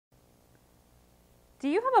Do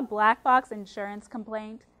you have a black box insurance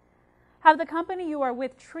complaint? Have the company you are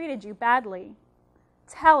with treated you badly?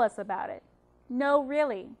 Tell us about it. No,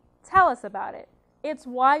 really. Tell us about it. It's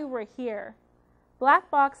why we're here. Black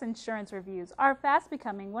Box Insurance Reviews are fast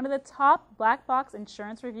becoming one of the top black box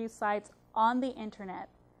insurance review sites on the internet.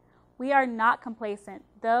 We are not complacent,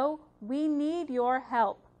 though we need your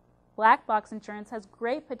help. Black Box Insurance has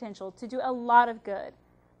great potential to do a lot of good,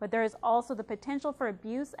 but there is also the potential for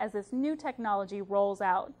abuse as this new technology rolls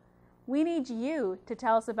out. We need you to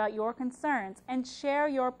tell us about your concerns and share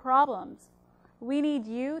your problems. We need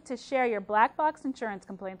you to share your black box insurance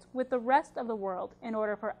complaints with the rest of the world in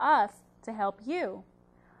order for us to help you.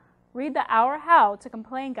 Read the Our How to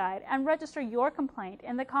Complain guide and register your complaint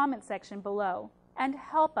in the comment section below, and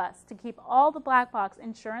help us to keep all the black box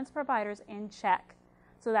insurance providers in check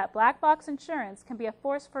so that black box insurance can be a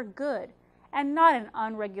force for good and not an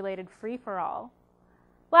unregulated free-for-all.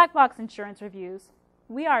 Black Box Insurance Reviews.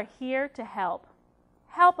 We are here to help.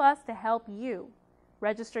 Help us to help you.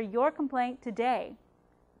 Register your complaint today.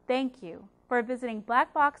 Thank you for visiting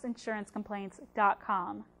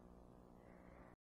blackboxinsurancecomplaints.com.